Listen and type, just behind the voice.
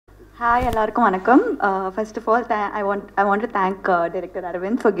Hi, எல்லாருக்கும் வணக்கம். First of all, I want to thank Director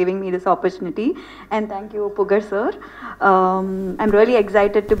Arvindh for giving me this opportunity, and thank you, Pooja sir. I'm really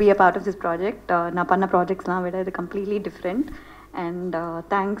excited to be a part of this project. நான் பண்ண projectsலாம் விட இது completely different, and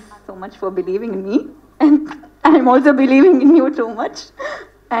thanks so much for believing in me, and I'm also believing in you too much.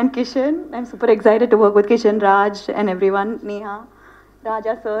 And Kishen, I'm super excited to work with Kishen, Raj, and everyone, Neha,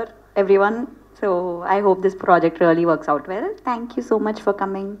 Raja sir, everyone. So I hope this project really works out well. Thank you so much for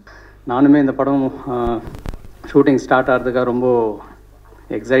coming. நானுமே இந்த படம் shooting start ஆகிறதுக்காக ரொம்ப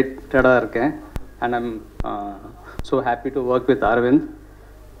எக்ஸைட்டடாக இருக்கேன். And I'm so happy to work with Aravind.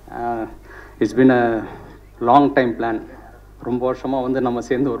 It's been a long time plan. ரொம்ப வருஷமாக வந்து நம்ம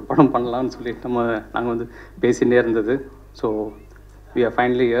சேர்ந்து ஒரு படம் பண்ணலாம்னு சொல்லி நாங்கள் வந்து பேசிகிட்டே இருந்தது. So we are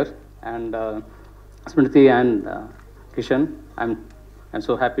finally here. And Smriti and Kishan, I'm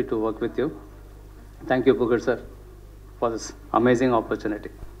so happy to work with you. Thank you, Pooja sir, for this amazing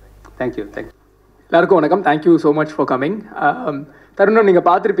opportunity. Thank you. எல்லாருக்கும் வணக்கம். Thank you so much for coming. தருணம், நீங்கள்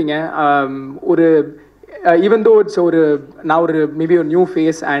பார்த்துருப்பீங்க. ஒரு ஈவன் தோ இட்ஸ் நான் maybe ஒரு new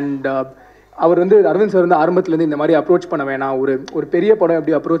face and அவர் வந்து Aravind sir வந்து ஆரம்பத்துலேருந்து இந்த மாதிரி அப்ரோச் பண்ண வேணாம், ஒரு பெரிய படம்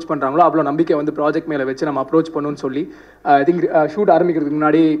எப்படி அப்ரோச் பண்ணுறாங்களோ அவ்வளோ நம்பிக்கை வந்து ப்ராஜெக்ட் மேலே வச்சு நம்ம அப்ரோச் பண்ணணும்னு சொல்லி ஐ திங்க் ஷூட் ஆரம்பிக்கிறதுக்கு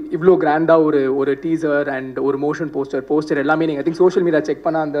முன்னாடி இவ்வளோ கிராண்டாக ஒரு டீசர் அண்ட் ஒரு மோஷன் போஸ்டர் எல்லாமே நீங்கள் I think social media check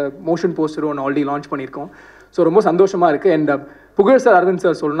பண்ண அந்த மோஷன் போஸ்டரும் ஒன்று ஆல்ரெடி லான்ச் பண்ணியிருக்கோம். ஸோ ரொம்ப சந்தோஷமாக இருக்குது. அண்ட் புகழ் சார், அரவிந்த்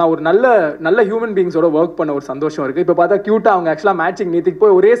சார் சொல்லணும்னா ஒரு நல்ல ஹியூமன் பீங்ஸோட ஒர்க் பண்ண ஒரு சந்தோஷம் இருக்குது. இப்போ பார்த்தா க்யூட்டாக அவங்க ஆக்சுவலாக மேட்சிங் நேற்றுக்கு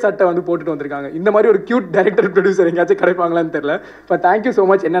போய் ஒரே சட்டை வந்து போட்டுட்டு வந்திருக்காங்க. இந்த மாதிரி ஒரு க்யூட் டைரக்டர் ப்ரொடியூசர் எங்கேயாச்சும் கிடைப்பாங்களான்னு தெரியல. இப்போ தேங்க்யூ ஸோ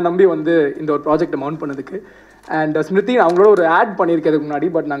மச் என்ன நம்பி வந்து இந்த ஒரு ப்ராஜெக்டை மவுண்ட் பண்ணதுக்கு. அண்ட் ஸ்மிருதி, அவங்களோட ஒரு ஆட் பண்ணியிருக்கிறதுக்கு முன்னாடி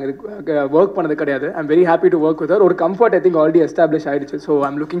பட் நாங்கள் ஒர்க் பண்ணது கிடையாது. I'm very happy to work with her. ஒரு comfort I think already establish ஆகிடுச்சு. So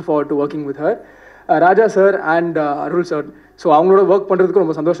I'm looking forward to working with her. Raja sir and Arul sir, so அவங்களோட ஒர்க் பண்ணுறதுக்கு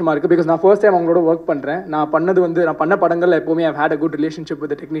ரொம்ப சந்தோஷமாக இருக்குது. பிகாஸ் நான் ஃபர்ஸ்ட் டைம் அவங்களோட ஒர்க் பண்ணுறேன். நான் பண்ண படங்களில் எப்போவுமே I've had a good relationship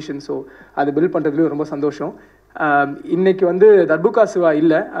with technician. So அது பில்ட் பண்ணுறதுலையும் ரொம்ப சந்தோஷம். இன்றைக்கி வந்து தர்புகா சிவா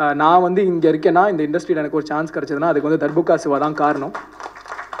இல்லை, நான் வந்து இங்கே இருக்கேன்னா இந்த இண்டஸ்ட்ரியில் எனக்கு ஒரு சான்ஸ் கிடச்சதுன்னா அதுக்கு வந்து தர்புகா சிவா தான் காரணம்.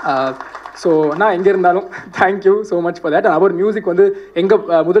 ஸோ நான் எங்கே இருந்தாலும் thank you so much for that. Our music வந்து எங்கள்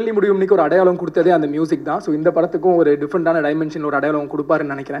முதலி முடியும்னிக்கு ஒரு அடையாளம் கொடுத்ததே அந்த மியூசிக் தான். ஸோ இந்த படத்துக்கும் ஒரு டிஃப்ரெண்ட்டான டைமென்ஷனில் ஒரு அடையாளம்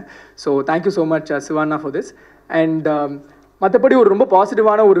கொடுப்பாருன்னு நினைக்கிறேன். So thank you so much Siwana for this. And மற்றபடி ஒரு ரொம்ப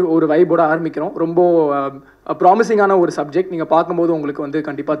பாசிட்டிவான ஒரு வைபோட ஆரம்பிக்கிறோம். ரொம்ப ப்ராமிசிங்கான ஒரு சப்ஜெக்ட். நீங்கள் பார்க்கும்போது உங்களுக்கு வந்து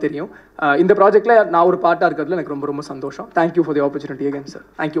கண்டிப்பாக தெரியும். இந்த ப்ராஜெக்ட்டில் நான் ஒரு பார்ட்டாக இருக்கிறதுல எனக்கு ரொம்ப சந்தோஷம். Thank you for the opportunity again sir.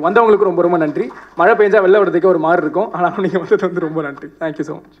 Thank you. வந்தவங்களுக்கு ரொம்ப நன்றி. மழை பெஞ்சா வெளில வரதுக்கே ஒரு மாதிரி இருக்கும், ஆனால் நீங்கள் வந்தது வந்து ரொம்ப நன்றி. Thank you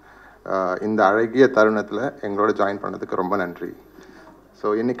so much. இந்த அழகிய தருணத்தில் எங்களோட ஜாயின் பண்ணதுக்கு ரொம்ப நன்றி. ஸோ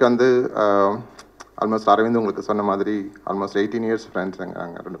இன்றைக்கி வந்து ஆல்மோஸ்ட் அரவிந்த் உங்களுக்கு சொன்ன மாதிரி ஆல்மோஸ்ட் 18 years ஃப்ரெண்ட்ஸ்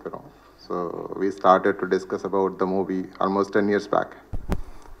நாங்கள் ரெண்டு பேரும். So we started to discuss about the movie almost 10 years back.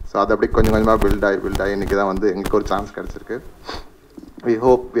 So அது அப்படி கொஞ்சம் கொஞ்சமாக பில்ட் ஆகி இன்றைக்கி தான் வந்து எங்களுக்கு ஒரு சான்ஸ் கிடச்சிருக்கு. We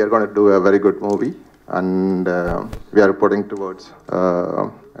hope we are gonna to two a very good movie and we are putting towards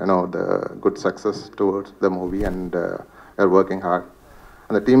the good success towards the movie and we are working hard.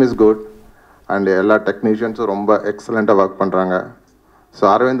 அந்த டீம் இஸ் குட் அண்ட் எல்லா டெக்னீஷியன்ஸும் ரொம்ப எக்ஸலண்ட்டாக work பண்ணுறாங்க. So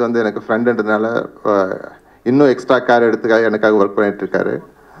Aravind வந்து எனக்கு ஃப்ரெண்டுன்றதுனால இன்னும் extra care எடுத்துக்காக எனக்காக work பண்ணிகிட்ருக்காரு.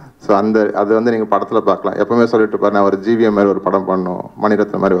 So அது வந்து நீங்கள் படத்தில் பார்க்கலாம். எப்போவுமே சொல்லிட்டு இருப்பார், நான் ஒரு ஜிவிஎம் மாதிரி ஒரு படம் பண்ணணும்,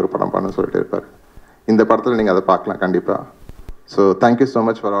 மணிரத்னம் மாதிரி ஒரு படம் பண்ணணும்னு சொல்லிட்டு இருப்பார். இந்த படத்தில் நீங்கள் அதை பார்க்கலாம் கண்டிப்பாக. So thank you so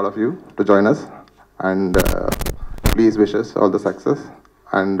much for all of you to join us and please wishes all the success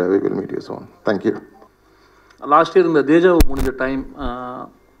and we will meet you soon. Thank you. Last year இந்த தேஜாவு முடிஞ்ச டைம்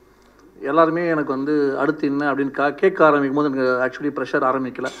எல்லாருமே எனக்கு வந்து அடுத்து என்ன அப்படின்னு கேட்க ஆரம்பிக்கும் போது எனக்கு ஆக்சுவலி ப்ரெஷர்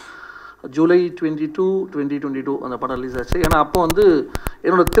ஆரம்பிக்கல. ஜூலை 22, 2022 அந்த படம் ரிலீஸ் ஆச்சு. ஏன்னா அப்போ வந்து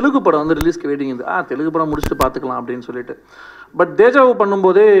என்னோடய தெலுங்கு படம் வந்து ரிலீஸ்க்கு வெயிட்டிங் இருந்து தெலுங்கு படம் முடிச்சுட்டு பார்த்துக்கலாம் அப்படின்னு சொல்லிட்டு. பட் தேஜாவு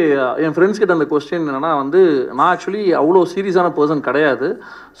பண்ணும்போதே என் ஃப்ரெண்ட்ஸ் கிட்ட அந்த கொஸ்டின் என்னென்னா வந்து நான் ஆக்சுவலி அவ்வளோ சீரியஸான பர்சன் கிடையாது.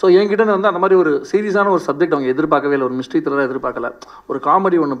 ஸோ என்கிட்ட வந்து அந்த மாதிரி ஒரு சீரியஸான ஒரு சப்ஜெக்ட் அவங்க எதிர்பார்க்கவே இல்லை, ஒரு மிஸ்ட்ரி த்ரில்லராக எதிர்பார்க்கல, ஒரு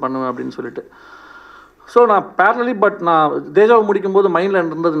காமெடி ஒன்று பண்ணுவேன் அப்படின்னு சொல்லிட்டு. ஸோ நான் பேரலி நான் தேஜாவை முடிக்கும்போது மைண்டில்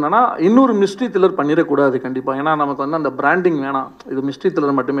இருந்தது என்னன்னா இன்னொரு மிஸ்ட்ரி த்ரில்லர் பண்ணிடக்கூடாது கண்டிப்பாக. ஏன்னா நமக்கு வந்து அந்த பிராண்டிங் வேணாம், இது மிஸ்ட்ரி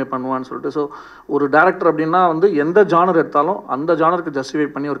த்ரில்லர் மட்டுமே பண்ணுவான்னு சொல்லிட்டு. ஸோ ஒரு டேரக்டர் அப்படின்னா வந்து எந்த ஜானர் எடுத்தாலும் அந்த ஜானருக்கு ஜஸ்டிஃபை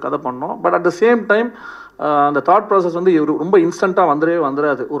பண்ணி ஒரு கதை பண்ணோம். But at the same time அந்த தாட் ப்ராசஸ் வந்து ரொம்ப இன்ஸ்டண்ட்டாக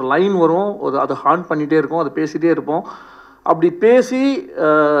வந்துடாது. ஒரு லைன் வரும், அதை ஹார்ன் பண்ணிகிட்டே இருக்கும், அதை பேசிகிட்டே இருப்போம். அப்படி பேசி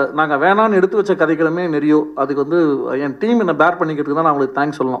நாங்கள் வேணான்னு எடுத்து வச்ச கதைகளுமே நிறையோ. அதுக்கு வந்து என் டீம் என்னை பேர் பண்ணிக்கிறதுக்கு தான் நான் அவங்களுக்கு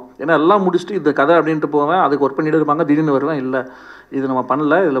தேங்க்ஸ் சொல்லணும். ஏன்னா எல்லாம் முடிச்சுட்டு இந்த கதை அப்படின்ட்டு போவேன், அதுக்கு ஒர்க் பண்ணிட்டு இருப்பாங்க, திடீர்னு வருவேன், இல்லை இது நம்ம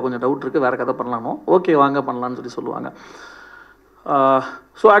பண்ணல, இதில் கொஞ்சம் டவுட் இருக்குது, வேறு கதை பண்ணலாமோ, ஓகே வாங்க பண்ணலான்னு சொல்லுவாங்க.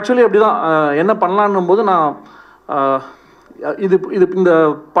 ஸோ ஆக்சுவலி அப்படி தான் என்ன பண்ணலான்னும் போது நான் இந்த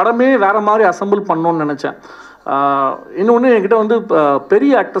படமே வேறு மாதிரி அசம்பிள் பண்ணணுன்னு நினச்சேன். இன்னொன்று என்கிட்ட வந்து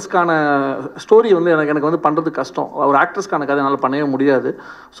பெரிய ஆக்டர்ஸ்க்கான ஸ்டோரி வந்து எனக்கு வந்து பண்ணுறது கஷ்டம். ஒரு ஆக்டர்ஸ்க்கான கதை என்னால் பண்ணவே முடியாது.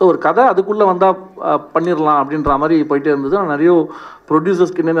 ஸோ ஒரு கதை அதுக்குள்ளே வந்தால் பண்ணிடலாம் அப்படின்ற மாதிரி போயிட்டே இருந்தது. நான் நிறைய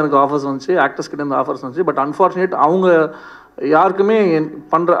ப்ரொடியூசர்ஸ்கிட்டேருந்து எனக்கு ஆஃபர்ஸ் வந்துச்சு, ஆக்டர்ஸ்கிட்டேருந்து ஆஃபர்ஸ் வந்துச்சு. பட் அன்ஃபார்ச்சுனேட் அவங்க யாருக்குமே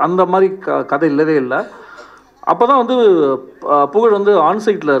பண்ணுற அந்த மாதிரி கதை இல்லவே இல்லை. அப்போ தான் வந்து புகழ் வந்து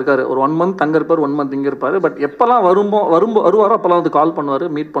ஆன்சைட்டில் இருக்கார். ஒரு 1 month தங்க இருப்பார், 1 month இங்கே இருப்பார். பட் எப்போல்லாம் வருவாரோ அப்போல்லாம் வந்து கால் பண்ணுவார்,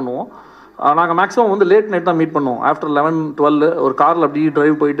 மீட் பண்ணுவோம். நாங்கள் மேக்ஸிமம் வந்து லேட் நைட் தான் மீட் பண்ணுவோம். ஆஃப்டர் 11, 12 ஒரு காரில் அப்படி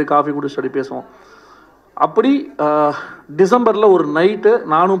டிரைவ் போயிட்டு காஃபி குடிச்சு அப்படி பேசுவோம். அப்படி டிசம்பரில் ஒரு நைட்டு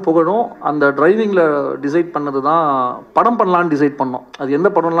நானும் புகழும் அந்த டிரைவிங்கில் டிசைட் பண்ணது தான் படம் பண்ணலான்னு டிசைட் பண்ணோம். அது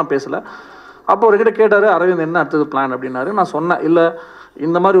எந்த படம்லாம் பேசலை. அப்போ அவர்கிட்ட கேட்டார், அரவிந்த் என்ன அடுத்தது பிளான் அப்படின்னாரு. நான் சொன்னேன், இல்லை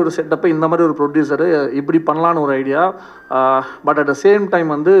இந்த மாதிரி ஒரு செட்டப்பு, இந்த மாதிரி ஒரு ப்ரொடியூசரு, இப்படி பண்ணலான்னு ஒரு idea. But at the same time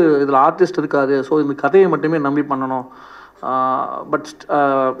வந்து இதில் ஆர்டிஸ்ட் இருக்காது. ஸோ இந்த கதையை மட்டுமே நம்பி பண்ணணும். பட்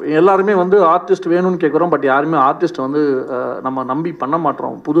எல்லாருமே வந்து ஆர்டிஸ்ட் வேணும்னு கேட்குறோம். பட் யாருமே ஆர்டிஸ்ட் வந்து நம்ம நம்பி பண்ண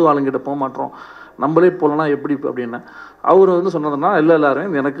மாட்டோம், புது ஆளுங்கிட்ட போக மாட்டோம், நம்மளே போகலன்னா எப்படி அப்படின்னு அவர் வந்து சொன்னதுன்னா,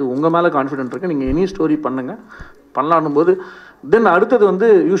 எல்லாரும் எனக்கு உங்கள் மேலே கான்ஃபிடென்ட் இருக்குது, நீங்கள் எனி ஸ்டோரி பண்ணுங்கள் பண்ணலான்னும் போது தென் அடுத்தது வந்து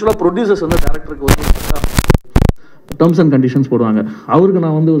யூஸ்வலாக ப்ரொடியூசர்ஸ் வந்து டேரக்டருக்கு வந்து டேர்ம்ஸ் அண்ட் கண்டிஷன்ஸ் போடுவாங்க. அவருக்கு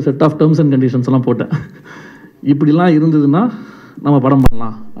நான் வந்து ஒரு செட் ஆஃப் டேர்ம்ஸ் அண்ட் கண்டிஷன்ஸ்லாம் போட்டேன். இப்படிலாம் இருந்ததுன்னா நம்ம படம்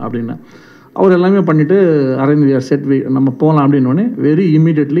பண்ணலாம் அப்படின்னு. அவர் எல்லாமே பண்ணிவிட்டு அரேஞ்ச் விஆர் செட் நம்ம போகலாம் அப்படின்னோடனே வெரி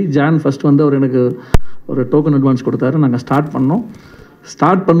இமீடியட்லி Jan 1 வந்து அவர் எனக்கு ஒரு டோக்கன் அட்வான்ஸ் கொடுத்தாரு. நாங்கள் ஸ்டார்ட் பண்ணோம்.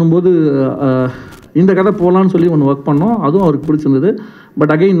 ஸ்டார்ட் பண்ணும்போது இந்த கதை போகலான்னு சொல்லி ஒன்று ஒர்க் பண்ணோம். அதுவும் அவருக்கு பிடிச்சிருந்தது.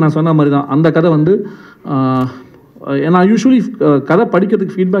 பட் அகைன் நான் சொன்ன மாதிரி தான் அந்த கதை வந்து நான் யூஸ்வலி கதை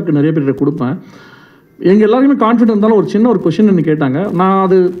படிக்கிறதுக்கு ஃபீட்பேக் நிறைய பேர் கொடுப்பேன். எங்கள் எல்லாருமே கான்ஃபிடென்ட் இருந்தாலும் ஒரு சின்ன ஒரு கொஷின் என்ன கேட்டாங்க, நான்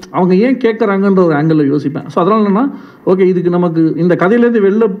அது அவங்க ஏன் கேட்குறாங்கன்ற ஒரு ஆங்கிளில் யோசிப்பேன். ஸோ அதனால் என்னென்னா, ஓகே இதுக்கு நமக்கு இந்த கதையிலேருந்து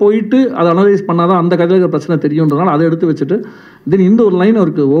வெளில போயிட்டு அதை அனலைஸ் பண்ணால் தான் அந்த கதையில் இருக்கிற பிரச்சனை தெரியுன்றதுனால அதை எடுத்து வச்சுட்டு தென் இந்த ஒரு லைன்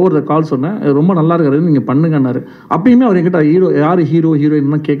அவருக்கு ஓவர் த கால் சொன்னேன், ரொம்ப நல்லா இருக்கிறது நீங்கள் பண்ணுங்கன்னாரு. அப்பயுமே அவர் என்கிட்ட யார் ஹீரோ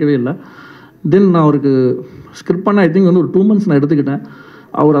ஹீரோயின்லாம் கேட்கவே இல்லை. தென் நான் அவருக்கு ஸ்கிரிப்ட் பண்ண ஐ திங்க் வந்து ஒரு 2 months நான் எடுத்துக்கிட்டேன்.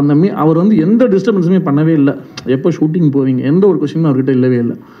 அவர் வந்து எந்த டிஸ்டர்பன்ஸுமே பண்ணவே இல்லை. எப்போ ஷூட்டிங் போவீங்க எந்த ஒரு கொஸ்டினுமே அவர்கிட்ட இல்லவே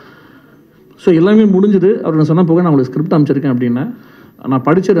இல்லை. ஸோ எல்லாமே முடிஞ்சுது. அவர் நான் சொன்ன போக நான் உங்களுக்கு ஸ்கிரிப்ட் அமைச்சிருக்கேன் அப்படின்னா, நான்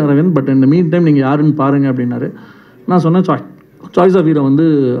படிச்சிருக்கேன் அரவிந்த், பட் இந்த மீன் டைம் நீங்கள் யாருன்னு பாருங்கள் அப்படின்னாரு. நான் சொன்னேன் சாய்ஸ் ஆஃப் ஹீரோ வந்து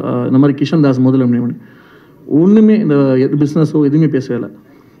இந்த மாதிரி கிஷன் தாஸ் முதல்ல அப்படின்னு ஒன்றுமே இந்த பிஸ்னஸோ எதுவுமே பேசவே இல்லை.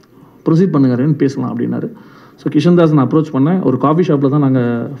 ப்ரொசீட் பண்ணுங்க அரவிந்த் பேசலாம் அப்படின்னாரு. ஸோ கிஷன் தாஸ் நான் அப்ரோச் பண்ணேன். ஒரு காஃபி ஷாப்பில் தான்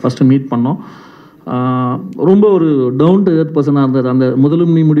நாங்கள் ஃபஸ்ட்டு மீட் பண்ணோம். ரொம்ப ஒரு டவுன் டு எர்த் பர்சனாக இருந்தார். அந்த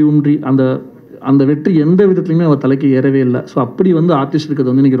முதலும் நீ முடிவுன்றி அந்த வெற்றி எந்த விதத்துலையுமே அவர் தலைக்கு ஏறவே இல்லை. ஸோ அப்படி வந்து ஆர்டிஸ்ட்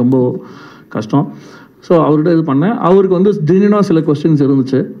இருக்கிறது வந்து இன்றைக்கி ரொம்ப கஷ்டம். ஸோ அவர்கிட்ட இது பண்ணேன். அவருக்கு வந்து ஜென்யூனாக சில கொஸ்டின்ஸ்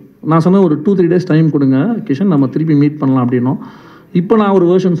இருந்துச்சு. நான் சொன்னேன் ஒரு 2-3 days டைம் கொடுங்க கிஷன், நம்ம திருப்பி மீட் பண்ணலாம் அப்படின்னோம். இப்போ நான் ஒரு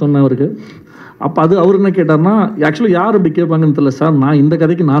வேர்ஷன் சொன்னேன் அவருக்கு. அப்போ அவர் என்ன கேட்டார்னா, ஆக்சுவலி யார் அப்படி கேட்பாங்கன்னு தெரியல சார், நான் இந்த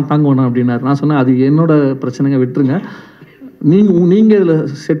கதைக்கு நான் தாங்க வேணாம் அப்படின்னாரு. நான் சொன்னேன் அது என்னோட பிரச்சனைங்க, விட்டுருங்க, நீங்கள் இதில்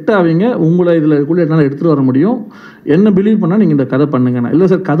செட் ஆவீங்க, உங்களை இதில் கூட என்னால் எடுத்துகிட்டு வர முடியும், என்ன பிலீவ் பண்ணால் நீங்கள் இந்த கதை பண்ணுங்கண்ணா. இல்லை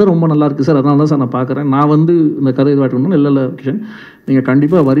சார் கதை ரொம்ப நல்லா இருக்குது சார், அதனால தான் சார் நான் பார்க்குறேன், நான் வந்து இந்த கதை இதுவாட்டணும். இல்லை கிஷன் நீங்கள்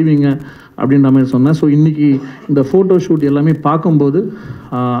கண்டிப்பாக வருவீங்க அப்படின்ற மாதிரி சொன்னேன். ஸோ இன்றைக்கி இந்த ஃபோட்டோ ஷூட் எல்லாமே பார்க்கும்போது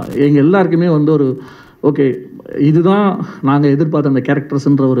எங்கள் எல்லாருக்குமே வந்து ஒரு ஓகே இதுதான் நாங்கள் எதிர்பார்த்த அந்த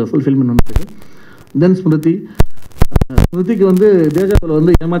கேரக்டர்ஸ்ன்ற ஒரு ஃபுல்ஃபில்மெண்ட் வந்துருக்கு. தென் ஸ்மிருதிக்கு வந்து தேஜாவில்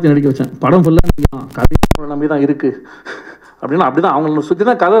வந்து ஏமாற்றி நடிக்க வச்சேன். படம் ஃபுல்லாக கதை நம்பி தான் இருக்குது அப்படின்னா அப்படி தான் அவங்கள சுற்றி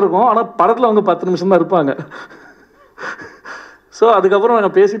தான் கதை இருக்கும். ஆனால் படத்தில் அவங்க 10 நிமிஷம் தான் இருப்பாங்க. ஸோ அதுக்கப்புறம்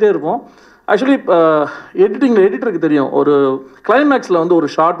நாங்கள் பேசிகிட்டே இருப்போம். ஆக்சுவலி எடிட்டருக்கு தெரியும், ஒரு கிளைமேக்ஸில் வந்து ஒரு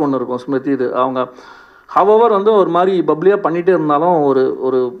ஷார்ட் ஒன்று இருக்கும் ஸ்மிருதி. இது அவங்க ஹவர் வந்து ஒரு மாதிரி பப்ளியாக பண்ணிகிட்டே இருந்தாலும்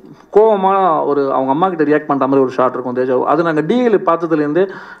ஒரு கோவமாக அவங்க அம்மா கிட்ட ரியாக்ட் பண்ணுற மாதிரி ஒரு ஷார்ட் இருக்கும் தேஜாவு. அது நாங்கள் டிஏல பார்த்ததுலேருந்தே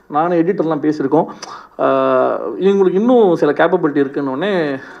நானும் எடிட்டர்லாம் பேசியிருக்கோம். இவங்களுக்கு இன்னும் சில கேப்பபிலிட்டி இருக்குன்னொடனே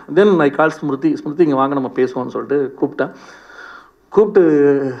தென் ஐ கால் ஸ்மிருதி இங்கே வாங்க நம்ம பேசுவோம்னு சொல்லிட்டு கூப்பிட்டு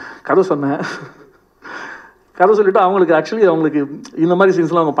கதை சொன்னேன். கதை சொல்லிவிட்டு அவங்களுக்கு இந்த மாதிரி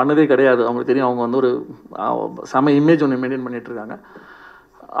சீன்ஸ்லாம் அவங்க பண்ணதே கிடையாது. அவங்களுக்கு தெரியும் அவங்க வந்து ஒரு செம இமேஜ் ஒன்று மெயின்டைன் பண்ணிகிட்ருக்காங்க.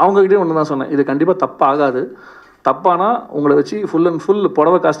 அவங்ககிட்டே ஒன்று தான் சொன்னேன், இது கண்டிப்பாக தப்பாகாது, தப்பானா உங்களை வச்சு ஃபுல் அண்ட் ஃபுல்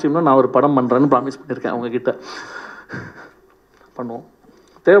புடவை காஸ்டியூம்னா நான் ஒரு படம் பண்ணுறேன்னு ப்ராமிஸ் பண்ணியிருக்கேன் அவங்கக்கிட்ட. பண்ணுவோம்,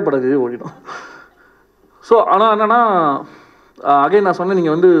 தேவைப்படாது ஓடிடும். ஸோ ஆனால் என்னென்னா அகைன் நான் சொன்னேன்,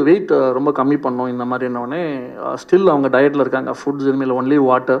 நீங்கள் வந்து வெயிட் ரொம்ப கம்மி பண்ணோம் இந்த மாதிரி என்னோடனே ஸ்டில் அவங்க டயட்டில் இருக்காங்க, ஃபுட்ஸ் எதுவுமே ஒன்லி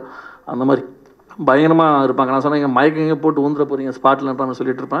வாட்டர் அந்த மாதிரி பயங்கரமாக இருப்பாங்க. நான் சொன்னேன் மயக்கங்க போட்டு ஊந்துட போகிறீங்க ஸ்பாட்லன்ற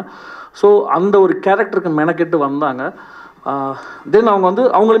சொல்லிட்டு இருப்பேன். ஸோ அந்த ஒரு கேரக்டருக்கு மெனக்கெட்டு வந்தாங்க. தென்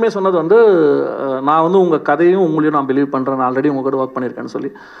அவங்களுமே சொன்னது வந்து நான் வந்து உங்கள் கதையும் உங்களையும் நான் பிலீவ் பண்ணுறேன், நான் ஆல்ரெடி உங்கள் கூட ஒர்க் பண்ணியிருக்கேன்னு சொல்லி.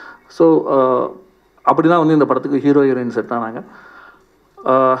 ஸோ அப்படி தான் வந்து இந்த படத்துக்கு ஹீரோயின் செட் ஆனாங்க.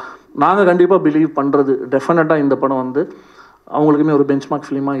 நாங்கள் கண்டிப்பாக பிலீவ் பண்ணுறது டெஃபினட்டாக இந்த படம் வந்து அவங்களுக்குமே ஒரு பெஞ்ச்மார்க்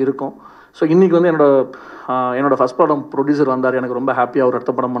ஃபிலிமாக இருக்கும். ஸோ இன்றைக்கி வந்து என்னோட ஃபஸ்ட் படம் ப்ரொடியூசர் வந்தார், எனக்கு ரொம்ப ஹாப்பியாக அவர்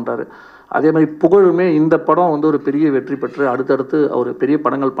அடுத்த படம் பண்ணுறாரு. அதே மாதிரி புகழுமே இந்த படம் வந்து ஒரு பெரிய வெற்றி பெற்று அடுத்தடுத்து அவர் பெரிய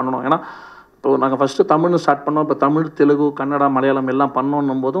படங்கள் பண்ணணும். ஏன்னா இப்போ நாங்கள் ஃபஸ்ட்டு தமிழ்னு ஸ்டார்ட் பண்ணோம், இப்போ தமிழ், தெலுங்கு, கன்னடா, மலையாளம் எல்லாம்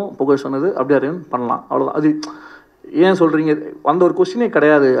பண்ணணும் போதும் புகழ் சொன்னது அப்படியே அரவிந்த் பண்ணலாம், அவ்வளோதான். அது ஏன் சொல்கிறீங்க, அந்த ஒரு கொஸ்டினே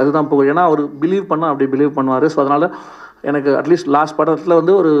கிடையாது, அதுதான் புகழ். ஏன்னா அவர் பிலீவ் பண்ணால் அப்படி பிலீவ் பண்ணுவார். ஸோ அதனால் எனக்கு அட்லீஸ்ட் லாஸ்ட் படத்தில்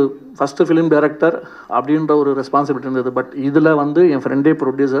வந்து ஒரு ஃபஸ்ட்டு ஃபிலிம் டைரக்டர் அப்படின்ற ஒரு ரெஸ்பான்சிபிலிட்டி இருந்தது. பட் இதில் வந்து என் ஃப்ரெண்டே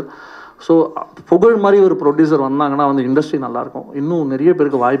ப்ரொடியூசர். ஸோ புகழ் மாதிரி ஒரு ப்ரொடியூசர் வந்தாங்கன்னா வந்து இண்டஸ்ட்ரி நல்லாயிருக்கும், இன்னும் நிறைய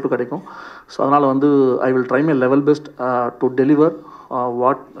பேருக்கு வாய்ப்பு கிடைக்கும். ஸோ அதனால் வந்து I will try my level best to deliver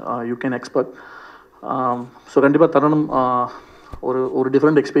what you can expect. So கண்டிப்பாக தருணம் ஒரு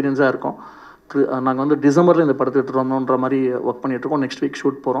டிஃப்ரெண்ட் எக்ஸ்பீரியன்ஸாக இருக்கும். நாங்கள் வந்து டிசம்பரில் இந்த படத்தை எடுத்துகிட்டு வந்தோன்ற மாதிரி ஒர்க் பண்ணிகிட்ருக்கோம். நெக்ஸ்ட் வீக்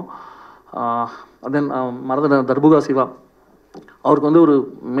ஷூட் போகிறோம். தென் மறந்த தர்புகா சிவா அவருக்கு வந்து ஒரு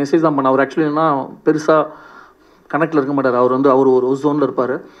மெசேஜ் தான் பண்ண. அவர் ஆக்சுவலி என்ன பெருசாக கனெக்டில் இருக்க மாட்டார். அவர் ஒரு ஜோனில்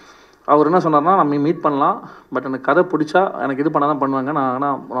இருப்பார். அவர் என்ன சொன்னார்னா, நம்ம மீட் பண்ணலாம், பட் எனக்கு கதை பிடிச்சா எனக்கு இது பண்ணால் தான் பண்ணுவாங்க,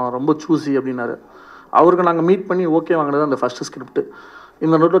 நான் ரொம்ப சூஸி அப்படின்னாரு. அவருக்கு நாங்கள் மீட் பண்ணி ஓகே வாங்கினது அந்த ஃபஸ்ட்டு ஸ்கிரிப்ட்.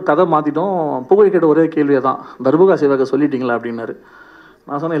 இந்த நோட்டில் கதை மாற்றிட்டோம். புகழ் கேட்ட ஒரே கேள்வியை தான், தர்புகா சிவாக்கு சொல்லிட்டீங்களா அப்படின்னாரு.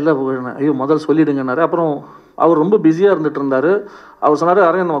 நான் சொன்னேன் இல்லை புகழ்னேன். ஐயோ முதல் சொல்லிவிடுங்கன்னாரு. அப்புறம் அவர் ரொம்ப பிஸியாக இருந்துகிட்டு இருந்தார். அவர் சொன்னார்,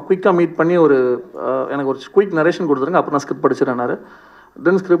 யாரையும் நம்ம குயிக்காக மீட் பண்ணி எனக்கு ஒரு குயிக் நரேஷன் கொடுத்துருங்க, அப்புறம் நான் ஸ்கிரிப்ட் படிச்சிடனாரு.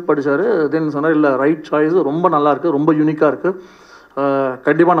 தென் ஸ்கிரிப்ட் படித்தார். தென் சொன்னார், இல்லை ரைட் சாய்ஸ், ரொம்ப நல்லாயிருக்கு, ரொம்ப யூனிக்காக இருக்குது,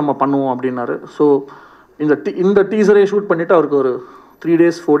 கண்டிப்பாக நம்ம பண்ணுவோம் அப்படின்னாரு. ஸோ இந்த டீசரே ஷூட் பண்ணிவிட்டு அவருக்கு ஒரு 3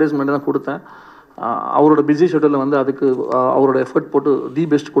 days 4 days முன்னாடி தான் கொடுத்தேன். அவரோட பிஸி ஷெட்யூலில் வந்து அதுக்கு அவரோட எஃபர்ட் போட்டு தி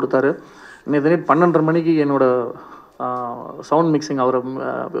பெஸ்ட் கொடுத்தாரு. நேற்று 12:30 மணிக்கு என்னோட சவுண்ட் மிக்சிங் அவரை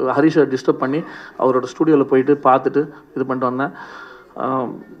ஹரிஷை டிஸ்டர்ப் பண்ணி அவரோட ஸ்டூடியோவில் போயிட்டு பார்த்துட்டு இது பண்ணிட்டு வந்தேன்.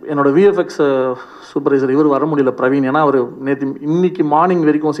 என்னோடய விஎஃப்எக்ஸ் சூப்பர்வைசர் இவர் வர முடியல, பிரவீன். ஏன்னா அவர் இன்னைக்கு மார்னிங்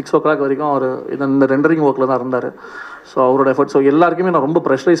வரைக்கும் 6 o'clock வரைக்கும் அவர் இந்த ரெண்டரிங் ஒர்க்கில் தான் இருந்தார். ஸோ அவரோட எஃபர்ட். ஸோ எல்லாருக்குமே நான் ரொம்ப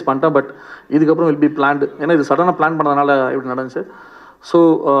ப்ரெஷரைஸ் பண்ணிட்டேன். பட் இதுக்கப்புறம் வில் பி பிளான்டு, ஏன்னா இது சடனாக பிளான் பண்ணதுனால இப்படி நடந்துச்சு. So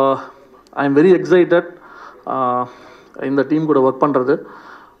I am very excited இந்த டீம் கூட ஒர்க் பண்ணுறது.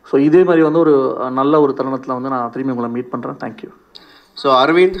 ஸோ இதே மாதிரி வந்து ஒரு நல்ல ஒரு தருணத்தில் வந்து நான் திரும்பி உங்களை மீட் பண்ணுறேன். தேங்க்யூ. ஸோ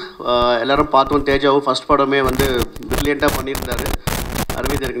அரவிந்த் எல்லோரும் பார்த்தோம், தேஜாவும் ஃபஸ்ட் படமே வந்து பிரில்லியண்ட்டாக பண்ணியிருந்தார்.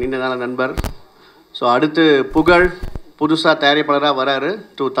 அரவிந்த் எனக்கு நீண்ட நாள் நண்பர். ஸோ அடுத்து புகழ் புதுசாக தயாரிப்பாளராக வராரு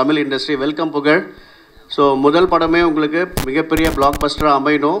டு தமிழ் இண்டஸ்ட்ரி. வெல்கம் புகழ். ஸோ முதல் படமே உங்களுக்கு மிகப்பெரிய பிளாக் பஸ்டராக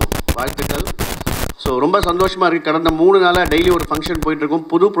அமையணும், வாழ்த்துக்கள். ஸோ ரொம்ப சந்தோஷமாக இருக்குது. கடந்த 3 நாளாக டெய்லி ஒரு ஃபங்க்ஷன் போயிட்டுருக்கும்,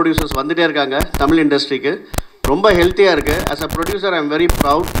 புது ப்ரொடியூசர்ஸ் வந்துகிட்டே இருக்காங்க தமிழ் இண்டஸ்ட்ரிக்கு. ரொம்ப ஹெல்த்தியாக இருக்குது. As a producer I am very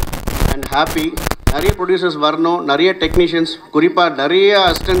proud and happy. நிறைய ப்ரொடியூசர்ஸ் வரணும், நிறைய டெக்னீஷியன்ஸ், குறிப்பாக நிறைய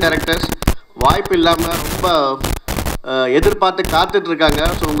அசிஸ்டன்ட் டைரக்டர்ஸ் வாய்ப்பு இல்லாமல் ரொம்ப எதிர்பார்த்து காத்துட்ருக்காங்க.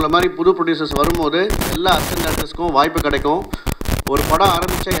 ஸோ உங்களை மாதிரி புது ப்ரொடியூசர்ஸ் வரும்போது எல்லா அசிஸ்டன்ட் டைரக்டர்ஸ்க்கும் வாய்ப்பு கிடைக்கும். ஒரு படம்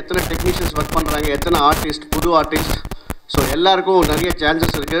ஆரம்பித்தா எத்தனை டெக்னீஷியன்ஸ் ஒர்க் பண்ணுறாங்க, எத்தனை ஆர்டிஸ்ட், புது ஆர்டிஸ்ட். ஸோ எல்லாருக்கும் நிறைய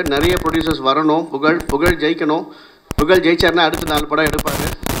சான்சஸ் இருக்குது. நிறைய ப்ரொடியூசர்ஸ் வரணும். புகழ் ஜெயிக்கணும். புகழ் ஜெயிச்சார்னா அடுத்து 4 படம் எடுப்பார்.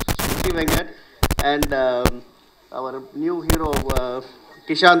 Smriti Venkat and our new hero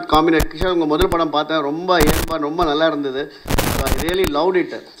Kishanth Kishanth உங்கள் முதல் படம் பார்த்தேன், ரொம்ப இயல்பாக ரொம்ப நல்லா இருந்தது. I really loved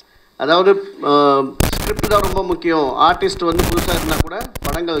it. அதாவது ஸ்கிரிப்ட் தான் ரொம்ப முக்கியம். ஆர்டிஸ்ட் வந்து புதுசாக இருந்தால் கூட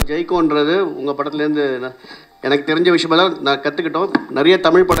படங்கள் ஜெயிக்கும்ன்றது உங்கள் படத்துலேருந்து எனக்கு தெரிஞ்ச விஷயமெல்லாம் நான் கற்றுக்கிட்டோம். நிறைய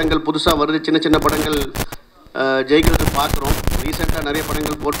தமிழ் படங்கள் புதுசாக வருது, சின்ன சின்ன படங்கள் ஜெயிக்கிறது பார்க்குறோம். ரீசெண்டாக நிறைய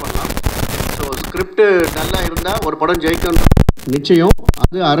படங்கள் போட் பண்ணலாம். ஸோ ஸ்கிரிப்ட் நல்லா இருந்தால் ஒரு படம் ஜெயிக்கும் நிச்சயம்.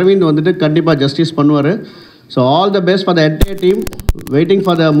 அது அரவிந்த் வந்துட்டு கண்டிப்பாக ஜஸ்டிஸ் பண்ணுவார். So all the best for the entire team. Waiting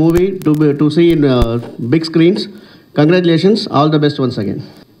for the movie to see in big screens. Congratulations. All the best once again.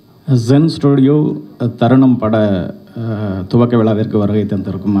 Zhen studio தருணம் பட துவக்க விழாவிற்கு வருகை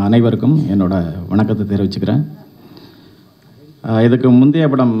தந்திருக்கும் அனைவருக்கும் என்னோட வணக்கத்தை தெரிவிச்சுக்கிறேன். இதுக்கு முந்தைய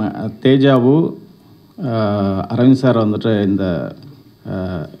படம் தேஜாவு அரவிந்த் சார் வந்துட்டு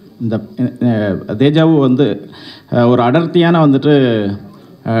இந்த தேஜாவு வந்து ஒரு அடர்த்தியான வந்துட்டு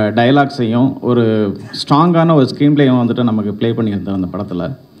டயலாக்ஸையும் ஒரு ஸ்ட்ராங்கான ஒரு ஸ்க்ரீன் பிளேயும் வந்துட்டு நமக்கு ப்ளே பண்ணியிருந்தோம் அந்த படத்தில்.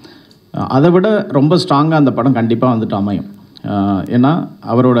 அதை விட ரொம்ப ஸ்ட்ராங்காக அந்த படம் கண்டிப்பாக வந்துட்டு அமையும். ஏன்னா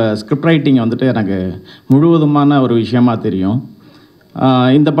அவரோட ஸ்கிரிப்ட் ரைட்டிங் வந்துட்டு எனக்கு முழுவதுமான ஒரு விஷயமாக தெரியும்.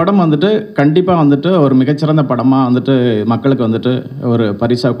 இந்த படம் வந்துட்டு கண்டிப்பாக வந்துட்டு ஒரு மிகச்சிறந்த படமாக வந்துட்டு மக்களுக்கு வந்துட்டு ஒரு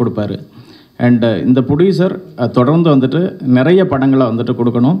பரிசாக கொடுப்பாரு. அண்டு இந்த ப்ரொடியூசர் தொடர்ந்து வந்துட்டு நிறைய படங்களை வந்துட்டு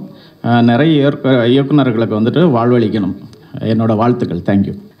கொடுக்கணும், நிறைய இயக்குநர்களுக்கு வந்துட்டு வாழ்வளிக்கணும். என்னோட வாழ்த்துக்கள்.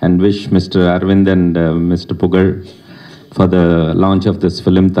 Thank you. And wish Mr. Arvindh and Mr. Pooja for the launch of this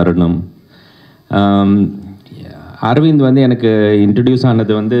film Tharunam. Aravind வந்து எனக்கு இன்ட்ரடியூஸ்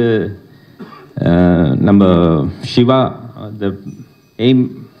ஆனது வந்து நம்ம Siva the aim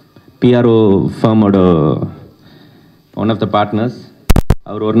PRO ஃபர்மோட one of the partners.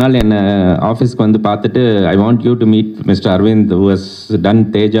 அவர் ஒரு நாள் என்னை ஆஃபீஸ்க்கு வந்து பார்த்துட்டு I want you to meet mister Aravind who has done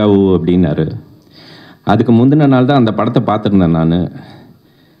deja vu அப்படின்னாரு. அதுக்கு முந்தின நாள் தான் அந்த படத்தை பார்த்துருந்தேன் நான்.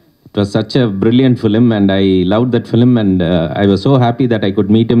 It was such a brilliant film and I loved that film and I was so happy that I could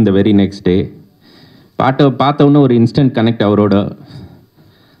meet him the very next day. பார்த்தவொன்னே ஒரு இன்ஸ்டன்ட் கனெக்ட் அவரோட.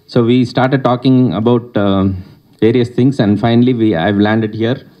 So we started talking about various things and finally I've landed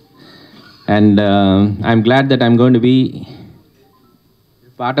here and I'm glad that I'm going to be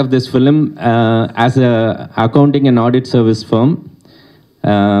part of this film as a accounting and audit service firm.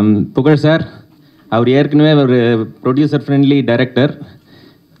 Pooja sir, அவர் ஏற்கனவே ஒரு producer friendly director.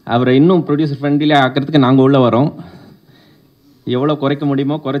 அவரை இன்னும் producer friendly ஆக்கிறதுக்கு நாங்கள் உள்ளே வரோம். எவ்வளோ குறைக்க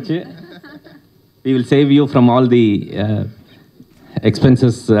முடியுமோ குறைச்சி we will save you from all the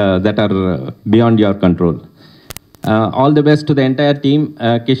expenses that are beyond your control. All the best to the entire team,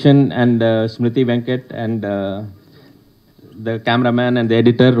 Kishen and Smruthi Venkat and the cameraman and the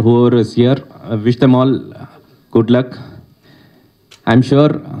editor, whoever is here. Wish them all good luck. I'm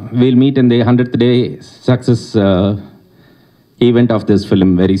sure we'll meet in the 100th day success event of this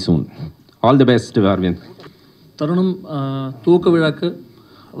film very soon. All the best, Arvindh. தருணம் துவக்க விழாக்கு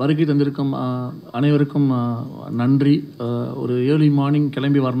வருகை தந்திருக்கும் அனைவருக்கும் நன்றி. ஒரு early morning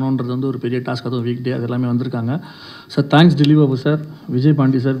கிளம்பி வரணுன்றது வந்து ஒரு பெரிய டாஸ்க். அதுவும் வீக் டே அது எல்லாமே வந்திருக்காங்க. Sir thanks Delhi Babu sir, Vijay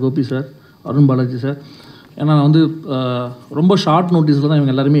Pandi sir, Gopi sir, Arun Balaji sir. ஏன்னா நான் வந்து ரொம்ப ஷார்ட் நோட்டீஸில் தான்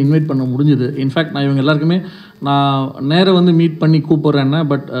இவங்க எல்லாருமே இன்வைட் பண்ண முடிஞ்சுது. இன்ஃபேக்ட் நான் இவங்க எல்லாருக்குமே நான் நேராக வந்து மீட் பண்ணி கூப்பிட்றேன்னா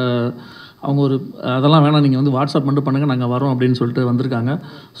பட் அவங்க ஒரு அதெல்லாம் வேணாம், நீங்கள் வந்து வாட்ஸ்அப் மட்டும் பண்ணுங்கள், நாங்கள் வரோம் அப்படின்னு சொல்லிட்டு வந்திருக்காங்க.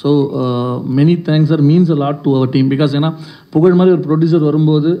 So many thanks sir, means a lot to our team. Because ஏன்னா புகழ் மாதிரி ஒரு ப்ரொடியூசர்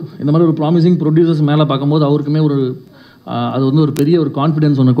வரும்போது, இந்த மாதிரி ஒரு ப்ராமிசிங் ப்ரொடியூசர்ஸ் மேலே பார்க்கும்போது அவருக்குமே ஒரு அது வந்து ஒரு பெரிய ஒரு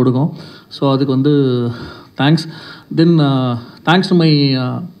கான்ஃபிடென்ஸ் ஒன்று கொடுக்கும். ஸோ அதுக்கு வந்து thanks. Then thanks to my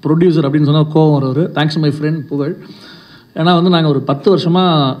producer அப்படின்னு சொன்னால் கோவம் வரவர். தேங்க்ஸ் டு மை ஃப்ரெண்ட் புகழ். ஏன்னா வந்து நாங்கள் ஒரு 10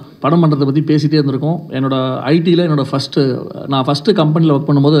 வருஷமாக படம் பண்ணுறதை பற்றி பேசிகிட்டே இருந்திருக்கோம். என்னோடய ஐடியில் நான் ஃபஸ்ட்டு கம்பெனியில் ஒர்க்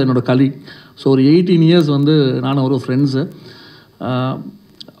பண்ணும்போது என்னோடய கலீக். ஸோ ஒரு 18 இயர்ஸ் வந்து நானும் ஒரு ஃப்ரெண்ட்ஸு.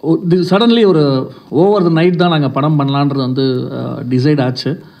 சடன்லி ஒரு ஓவர் த நைட் தான் நாங்கள் படம் பண்ணலான்றது வந்து டிசைட்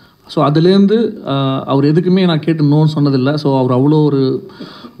ஆச்சு. ஸோ அதுலேருந்து அவர் எதுக்குமே நான் கேட்டு நோன்னு சொன்னதில்லை. ஸோ அவர் அவ்வளோ ஒரு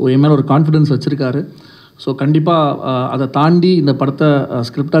என் மேலே ஒரு கான்ஃபிடென்ஸ் வச்சுருக்காரு. ஸோ கண்டிப்பாக அதை தாண்டி இந்த படத்தை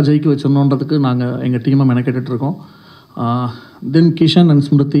ஸ்கிரிப்டாக ஜெயிக்க வச்சிடணுன்றதுக்கு நாங்கள் எங்கள் டீமை மெனக்கெட்டுருக்கோம். தென் கிஷன் அண்ட்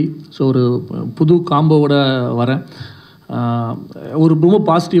ஸ்மிருதி. ஸோ ஒரு புது காம்போவோட வரேன். ஒரு ரொம்ப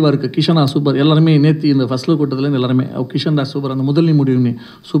பாசிட்டிவாக இருக்குது. கிஷனா சூப்பர். எல்லாருமே நேற்று இந்த ஃபஸ்ட்டில் கூட்டத்துலேருந்து எல்லாருமே கிஷன் தான் சூப்பர், அந்த முதல் முடிவுமே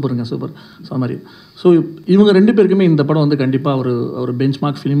சூப்பருங்க சூப்பர். ஸோ மாதிரி ஸோ இவங்க 2 பேருக்குமே இந்த படம் வந்து கண்டிப்பாக ஒரு பெஞ்ச்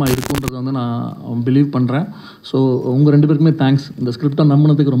மார்க் ஃபிலிமாக இருக்குன்றது வந்து நான் பிலீவ் பண்ணுறேன். ஸோ உங்கள் 2 பேருக்குமே தேங்க்ஸ். இந்த ஸ்கிரிப்டை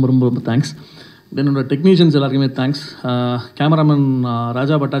நம்பினதுக்கு ரொம்ப ரொம்ப ரொம்ப தேங்க்ஸ். தென் என்னோடய டெக்னீஷியன்ஸ் எல்லாருக்குமே தேங்க்ஸ். கேமராமேன்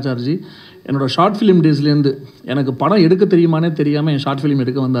ராஜா பட்டாச்சார்ஜி என்னோடய ஷார்ட் ஃபிலிம் டேஸ்லேருந்து எனக்கு படம் எடுக்க தெரியுமானே தெரியாமல் என் ஷார்ட் ஃபிலிம்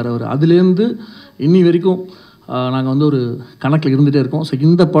எடுக்க வந்தார் அவர். அதுலேருந்து இன்னி வரைக்கும் நாங்கள் வந்து ஒரு கணக்கில் இருந்துகிட்டே இருக்கோம். ஸோ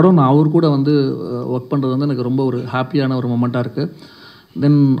இந்த படம் நான் அவர் கூட வந்து ஒர்க் பண்ணுறது வந்து எனக்கு ரொம்ப ஒரு ஹாப்பியான ஒரு மொமெண்ட்டாக இருக்குது.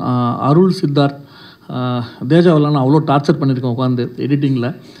 தென் அருள் சித்தார்த் தேஜாவெல்லாம் நான் அவ்வளோ டார்ச்சர் பண்ணியிருக்கேன் உட்காந்து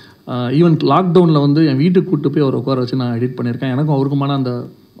எடிட்டிங்கில். ஈவன் லாக்டவுனில் வந்து என் வீட்டுக்கு கூப்பிட்டு போய் அவர் உட்கார வச்சு நான் எடிட் பண்ணியிருக்கேன். எனக்கும் அவருக்குமான அந்த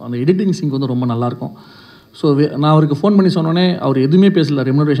எடிட்டிங் சிங்க் வந்து ரொம்ப நல்லாயிருக்கும். ஸோ நான் அவருக்கு ஃபோன் பண்ணி சொன்னோன்னே அவர் எதுவுமே பேசலை,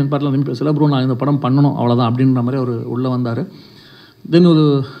 ரெமுனரேஷன் பார்ட்டில் எதுவுமே பேசலை. ப்ரோ நான் இந்த படம் பண்ணணும் அவ்வளோதான் அப்படின்ற மாதிரி அவர் உள்ளே வந்தார். தென் ஒரு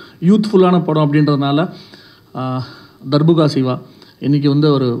யூத்ஃபுல்லான படம் அப்படின்றதுனால தர்புகா சிவா இன்றைக்கி வந்து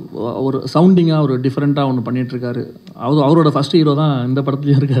ஒரு சவுண்டிங்காக ஒரு டிஃப்ரெண்ட்டாக ஒன்று பண்ணிகிட்ருக்காரு. அவரோட ஃபஸ்ட் ஹீரோ தான் இந்த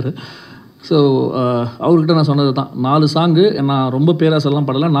படத்துலேயும் இருக்கார். ஸோ அவர்கிட்ட நான் சொன்னது தான் 4 சாங்கு நான் ரொம்ப பேராசெல்லாம்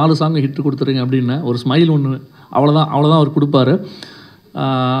படலை, 4 சாங்கு ஹிட்டு கொடுத்துருங்க அப்படின்னு ஒரு ஸ்மைல் ஒன்று அவ்வளோதான் அவர் கொடுப்பாரு.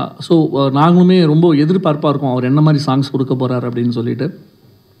 ஸோ நாங்களுமே ரொம்ப எதிர்பார்ப்பாக இருக்கோம் அவர் என்ன மாதிரி சாங்ஸ் கொடுக்க போகிறார் அப்படின்னு சொல்லிட்டு.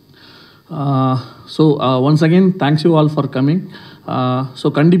 So once again thanks you all for coming. So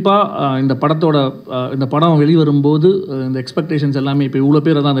கண்டிப்பாக இந்த படம் வெளிவரும்போது இந்த எக்ஸ்பெக்டேஷன்ஸ் எல்லாமே இப்போ இவ்வளோ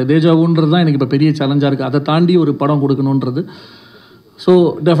பேர் தான் அந்த தேஜாவுன்றது தான் எனக்கு இப்போ பெரிய சேலஞ்சாக இருக்குது. அதை தாண்டி ஒரு படம் கொடுக்கணுன்றது. ஸோ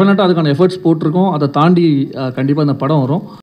டெஃபினட்டாக அதுக்கான எஃபர்ட்ஸ் போட்டிருக்கோம். அதை தாண்டி கண்டிப்பாக இந்த படம் வரும்.